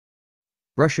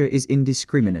Russia is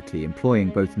indiscriminately employing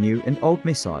both new and old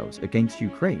missiles against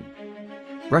Ukraine.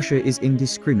 Russia is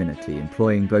indiscriminately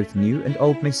employing both new and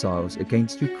old missiles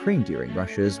against Ukraine during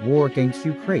Russia's war against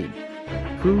Ukraine.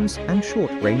 Cruise and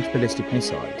short-range ballistic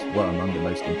missiles were among the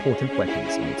most important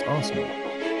weapons in its arsenal.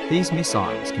 These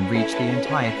missiles can reach the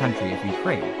entire country of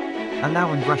Ukraine,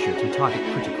 allowing Russia to target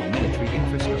critical military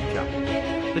infrastructure,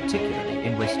 particularly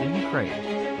in western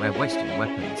Ukraine, where Western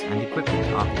weapons and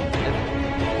equipment are being delivered.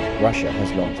 Russia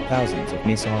has launched thousands of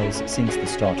missiles since the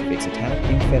start of its attack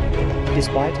in February,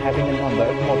 despite having a number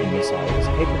of modern missiles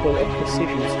capable of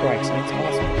precision strikes in its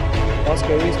arsenal.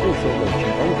 Moscow is also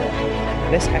launching older,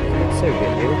 less accurate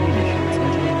Soviet-era munitions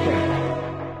into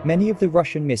Ukraine. Many of the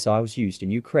Russian missiles used in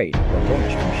Ukraine were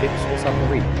launched from ships or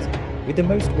submarines, with the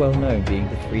most well-known being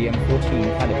the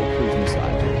 3M14 caliber cruise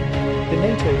missile. The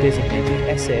NATO-designated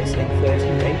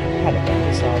SS-M38 caliber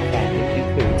missile family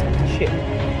includes anti-ship,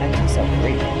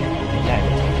 anti-submarine, and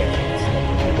land-attack variants that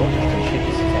can be launched from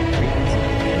ships, submarines,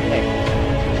 and land.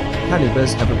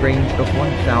 Calibers have a range of 1,000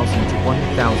 to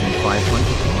 1,500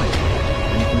 miles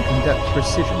and can conduct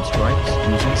precision strikes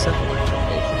using satellite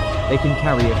navigation. They can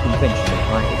carry a conventional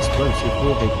high-explosive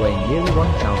warhead weighing nearly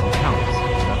 1,000 pounds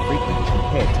and are frequently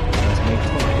compared to the first-made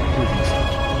Tomahawk cruise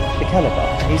missile. The caliber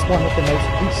is one of the most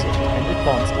recent and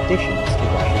advanced additions to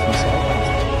Russia's missile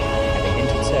arsenal. Having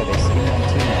entered service in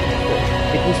 1994,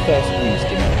 it was first used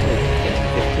in October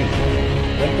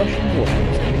 2015, when Russian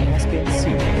warships in the Caspian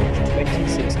Sea launched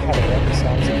 26 caliber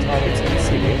missiles at targets in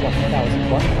Syria 1,100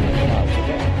 miles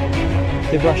away.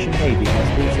 The Russian Navy has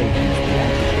also used the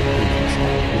anti-ship cruise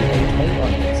missile with 8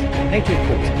 onwards. NATO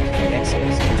calls it the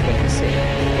SS-26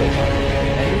 program,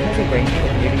 and it has a range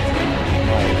of nearly 300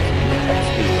 miles with a top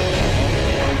speed of 900.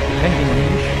 Depending on the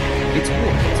mission, its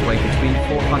warheads weigh between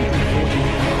 440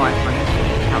 and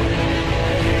 540 pounds.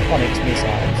 Onyx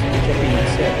missiles, which have been in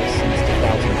service since 2002,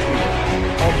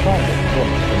 are primarily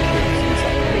launched from ships and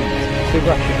submarines. The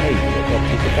Russian Navy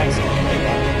adopted the Bastion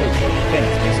mobile coastal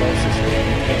defense missile system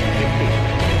in 2015,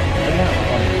 and now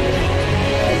Onyx launches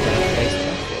from air-based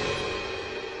platforms.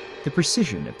 The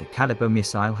precision of the caliber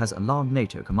missile has alarmed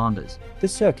NATO commanders. The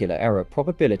circular error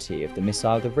probability of the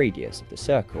missile, the radius of the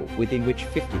circle within which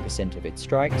 50% of its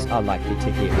strikes are likely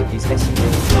to hit, is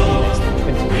estimated to be less than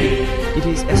 20. It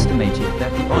is estimated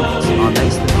that the odds are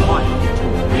less than 5